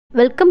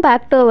Welcome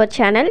back to our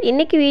channel.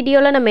 இன்னைக்கு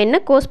வீடியோல நம்ம என்ன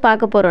கோர்ஸ்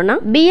பார்க்க போறோம்னா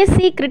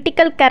BSc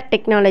Critical Care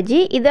Technology.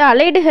 இது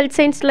Allied Health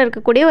Scienceல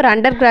இருக்கக்கூடிய ஒரு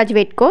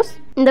undergraduate கோர்ஸ்.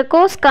 இந்த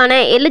கோர்ஸ்க்கான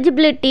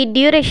eligibility,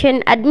 duration,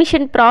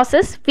 admission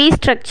process, fees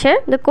structure,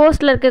 இந்த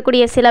கோர்ஸில்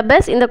இருக்கக்கூடிய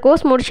சிலபஸ், இந்த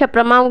கோர்ஸ் முடிச்ச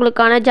அப்புறமா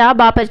உங்களுக்கான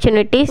ஜாப்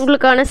ஆப்பர்ச்சுனிட்டிஸ்,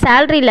 உங்களுக்கான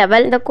சேலரி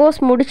லெவல், இந்த கோர்ஸ்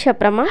முடிச்ச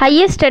அப்புறமா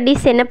ஹையர்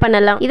ஸ்டடீஸ் என்ன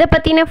பண்ணலாம், இதை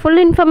பற்றின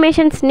ஃபுல்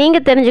இன்ஃபர்மேஷன்ஸ்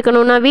நீங்கள்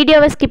தெரிஞ்சுக்கணும்னா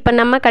வீடியோவை ஸ்கிப்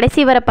பண்ணாமல்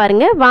கடைசி வர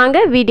பாருங்க.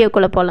 வாங்க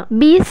வீடியோக்குள்ளே போகலாம்.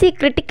 BSc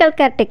Critical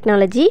Care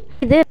Technology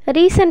இது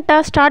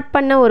ரீசெண்டாக ஸ்டார்ட்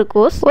பண்ண ஒரு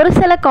கோர்ஸ். ஒரு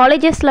சில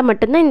காலேஜஸில்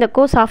மட்டும்தான் இந்த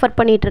கோர்ஸ் ஆஃபர்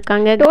பண்ணிட்டு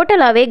இருக்காங்க.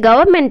 டோட்டலாகவே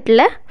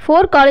கவர்மெண்ட்டில்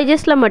 4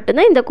 காலேஜஸில்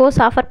மட்டும்தான் இந்த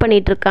கோர்ஸ் ஆஃபர்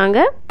பண்ணிட்டு இருக்காங்க.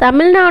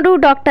 தமிழ்நாடு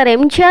டாக்டர்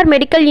எம்ஜிஆர்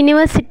மெடிக்கல்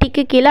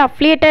யூனிவர்சிட்டிக்கு கீழே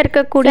அஃபிலியேட்டாக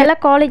இருக்கக்கூடிய சில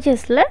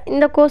காலேஜஸில்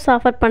இந்த கோர்ஸ்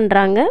ஆஃபர்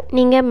பண்ணுறாங்க.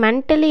 நீங்கள்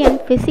மென்டலி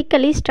அண்ட்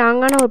ஃபிசிக்கலி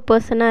ஸ்ட்ராங்கான ஒரு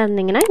பர்சனாக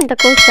இருந்தீங்கன்னா இந்த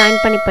கோர்ஸ் ஜாயின்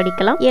பண்ணி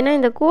படிக்கலாம். ஏன்னா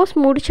இந்த கோர்ஸ்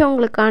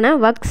முடித்தவங்களுக்கான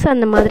ஒர்க்ஸ்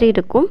அந்த மாதிரி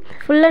இருக்கும்.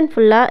 ஃபுல் அண்ட்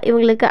ஃபுல்லாக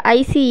இவங்களுக்கு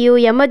ICU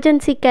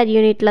எமர்ஜென்சி கேர்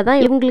யூனிட்டில்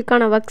தான்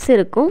இவங்களுக்கான ஒர்க்ஸ்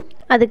இருக்கும்.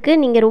 அதுக்கு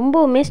நீங்கள்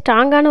ரொம்பவுமே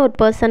ஸ்ட்ராங்கான ஒரு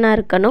பர்சனாக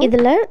இருக்கணும்.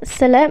 இதில்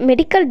சில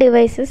medical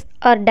devices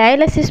R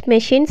dialysis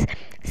machines,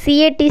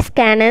 CAT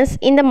scanners,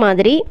 இந்த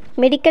மாதிரி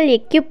மெடிக்கல்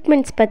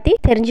எக்யூப்மெண்ட்ஸ் பற்றி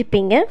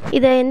தெரிஞ்சுப்பீங்க.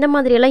 இதை எந்த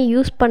மாதிரியெல்லாம்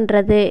யூஸ்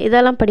பண்ணுறது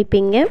இதெல்லாம்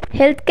படிப்பீங்க.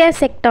 ஹெல்த் கேர்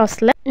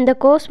செக்டார்ஸில் இந்த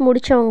course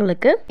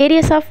முடித்தவங்களுக்கு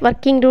various of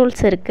working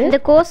rules இருக்குது. இந்த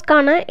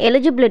கோர்ஸ்க்கான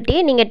எலிஜிபிலிட்டி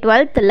நீங்கள்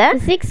 12th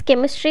physics,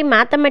 chemistry,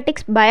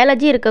 mathematics,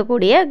 biology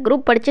இருக்கக்கூடிய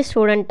குரூப் படித்த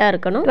ஸ்டூடெண்ட்டாக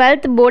இருக்கணும்.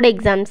 12th போர்டு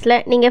எக்ஸாம்ஸில்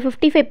நீங்கள்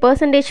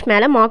 55%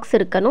 மேலே மார்க்ஸ்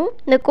இருக்கணும்.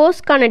 இந்த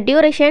கோர்ஸ்க்கான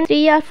டியூரேஷன்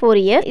 3 or 4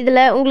 years.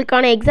 இதில்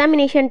உங்களுக்கான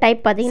எக்ஸாமினேஷன்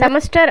டைப் பார்த்தீங்கன்னா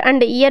semester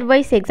and year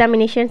wise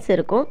examinations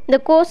இருக்கும். இந்த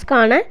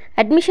கோர்ஸ்க்கான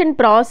அட்மிஷன்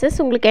ப்ராசஸ்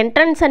உங்களுக்கு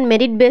என்ட்ரன்ஸ் அண்ட்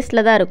மெரிட்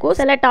பேஸில் தான் இருக்கும்.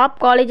 சில top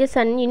colleges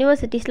and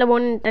யூனிவர்சிட்டிஸில்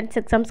own entrance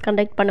exams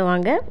conduct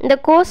பண்ணுவாங்க. இந்த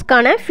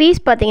கோர்ஸ்க்கான ஃபீஸ்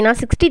பார்த்தீங்கன்னா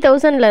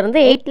 60,000லேருந்து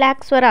 8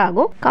 lakhs வரை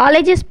ஆகும்.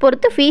 காலேஜஸ்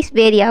பொறுத்து ஃபீஸ்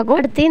வேரி ஆகும்.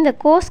 அடுத்து இந்த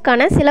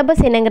கோர்ஸ்க்கான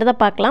சிலபஸ் என்னங்கிறத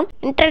பார்க்கலாம்.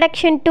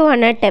 Introduction to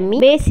anatomy,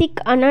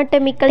 basic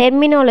anatomical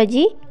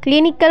terminology,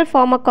 clinical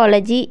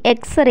pharmacology,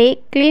 X-ray,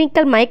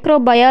 clinical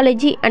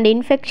microbiology and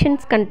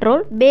infections control,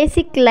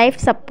 basic life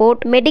support,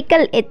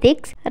 medical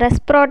ethics,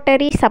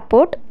 respiratory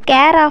support,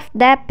 care of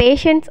the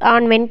patients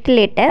on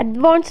ventilator,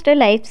 advanced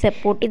life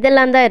support,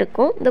 இதெல்லாம் தான்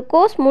இருக்கும். இந்த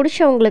course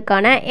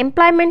முடிச்சவங்களுக்கான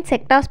employment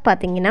sectors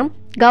பார்த்தீங்கன்னா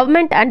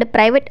government and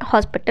private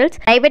hospitals,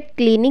 private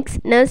clinics,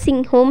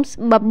 nursing Holmes,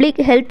 public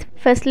health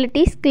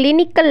facilities,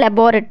 clinical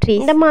laboratories,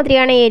 இந்த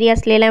மாதிரியான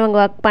ஏரியாஸ்லாம் இவங்க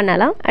work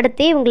பண்ணலாம்.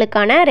 அடுத்து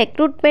இவங்களுக்கான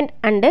ரெக்ரூட்மெண்ட்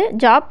அண்டு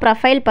ஜாப்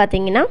ப்ரொஃபைல்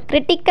பார்த்தீங்கன்னா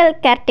கிரிட்டிக்கல்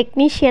கேர்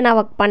டெக்னீஷியனாக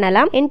ஒர்க்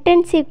பண்ணலாம்,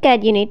 intensive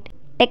care unit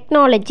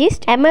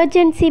technologist,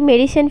 emergency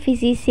medicine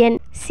physician,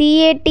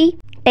 CAT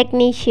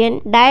technician,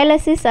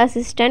 dialysis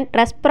assistant,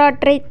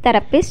 respiratory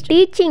therapist.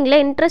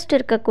 டீச்சிங்கில் interest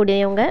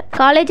இருக்கக்கூடியவங்க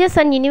colleges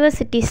and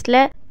யூனிவர்சிட்டிஸில்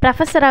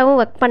ப்ரொஃபஸராகவும்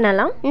work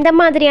பண்ணலாம். இந்த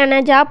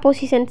மாதிரியான ஜாப்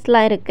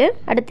பொசிஷன்ஸ்லாம் இருக்குது.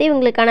 அடுத்து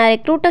இவங்களுக்கான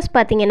ரெக்ரூட்டர்ஸ்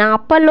பார்த்தீங்கன்னா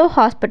Apollo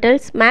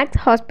hospitals,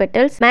 maths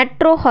hospitals,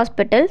 metro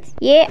hospitals,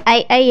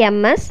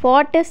 AIIMS,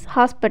 ஃபார்டிஸ்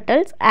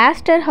hospitals,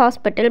 aster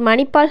hospital,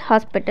 Manipal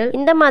hospital,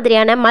 இந்த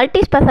மாதிரியான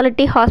மல்டி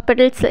ஸ்பெஷாலிட்டி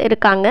ஹாஸ்பிட்டல்ஸ்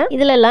இருக்காங்க.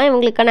 இதிலெல்லாம்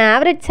இவங்களுக்கான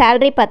ஆவரேஜ்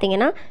சேலரி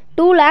பார்த்தீங்கன்னா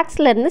 2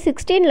 lakhsலேருந்து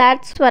 16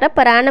 lakhs வரை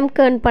per annum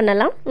earn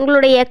பண்ணலாம்.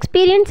 உங்களுடைய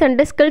எக்ஸ்பீரியன்ஸ்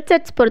அண்ட் ஸ்கில்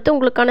செட்ஸ் பொறுத்து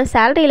உங்களுக்கான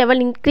சேலரி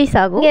லெவல் இன்க்ரீஸ்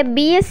ஆகும். இங்கே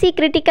BSc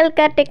Critical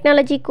Care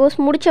Technology course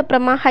முடிச்ச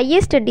அப்புறமா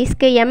higher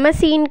ஸ்டடீஸ்க்கு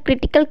MSc in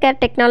Critical Care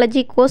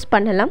Technology course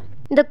பண்ணலாம்.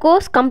 இந்த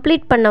கோர்ஸ்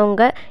கம்ப்ளீட்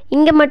பண்ணவங்க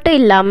இங்கே மட்டும்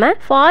இல்லாமல்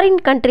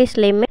ஃபாரின்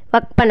கண்ட்ரீஸ்லேயுமே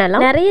ஒர்க்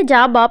பண்ணலாம். நிறைய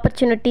ஜாப்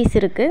ஆப்பர்ச்சுனிட்டிஸ்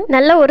இருக்குது.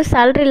 நல்ல ஒரு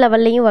சேலரி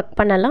லெவல்லையும் ஒர்க்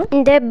பண்ணலாம்.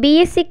 இந்த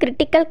BSc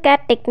Critical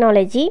Care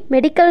Technology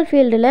medical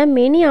ஃபீல்டில்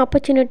மெனி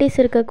ஆப்பர்ச்சுனிட்டிஸ்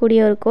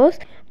இருக்கக்கூடிய ஒரு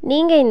கோர்ஸ்.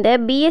 நீங்கள் இந்த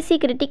BSc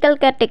Critical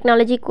Care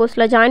Technology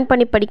கோர்ஸில் ஜாயின்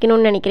பண்ணி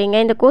படிக்கணும்னு நினைக்கிறீங்க.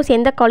 இந்த கோர்ஸ்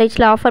எந்த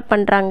காலேஜில் ஆஃபர்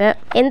பண்ணுறாங்க,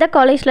 எந்த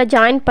காலேஜில்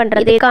ஜாயின்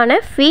பண்ணுறதுக்கான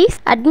ஃபீஸ்,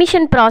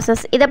 அட்மிஷன்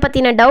ப்ராசஸ், இதை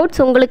பற்றின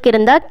டவுட்ஸ் உங்களுக்கு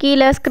இருந்தால்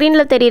கீழே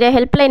ஸ்க்ரீனில் தெரிகிற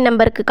ஹெல்ப்லைன்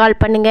நம்பருக்கு கால்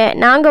பண்ணுங்கள்.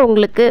 நாங்கள்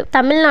உங்களுக்கு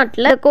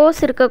தமிழ்நாட்டில்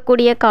கோர்ஸ்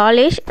இருக்கக்கூடிய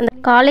காலேஜ், அந்த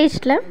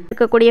காலேஜில்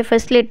இருக்கக்கூடிய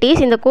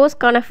ஃபெசிலிட்டிஸ், இந்த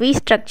கோர்ஸ்க்கான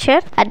ஃபீஸ்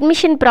ஸ்ட்ரக்சர்,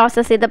 அட்மிஷன்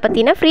ப்ராசஸ், இதை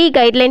பற்றின ஃப்ரீ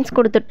கைட்லைன்ஸ்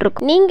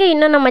கொடுத்துட்ருக்கோம். நீங்கள்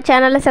இன்னும் நம்ம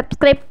சேனலை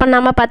சப்ஸ்கிரைப்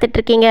பண்ணாமல்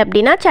பார்த்துட்ருக்கீங்க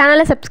அப்படின்னா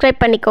சேனலை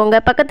சப்ஸ்கிரைப் பண்ணிக்கோங்க.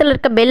 பக்கத்தில்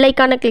இருக்க பெல்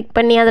ஐக்கான கிளிக்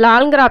பண்ணி அதில்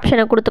ஆளுங்கிற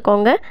ஆப்ஷனை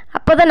கொடுத்துக்கோங்க.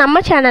 அப்போ தான் நம்ம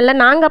சேனலில்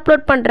நாங்கள்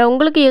அப்லோட் பண்ணுற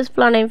உங்களுக்கு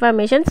யூஸ்ஃபுல்லான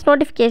இன்ஃபர்மேஷன்ஸ்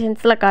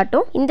நோட்டிஃபிகேஷன்ஸில்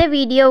காட்டும். இந்த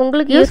வீடியோ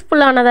உங்களுக்கு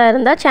யூஸ்ஃபுல்லானதாக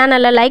இருந்தால்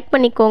சேனலை லைக்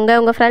பண்ணிக்கோங்க,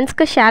 உங்கள்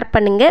ஃப்ரெண்ட்ஸ்க்கு ஷேர்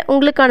பண்ணுங்கள்.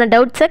 உங்களுக்கான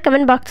டவுட்ஸை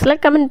கமெண்ட்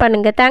பாக்ஸில் கமெண்ட்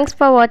பண்ணுங்கள். தேங்க்ஸ்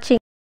ஃபார் வாட்சிங்.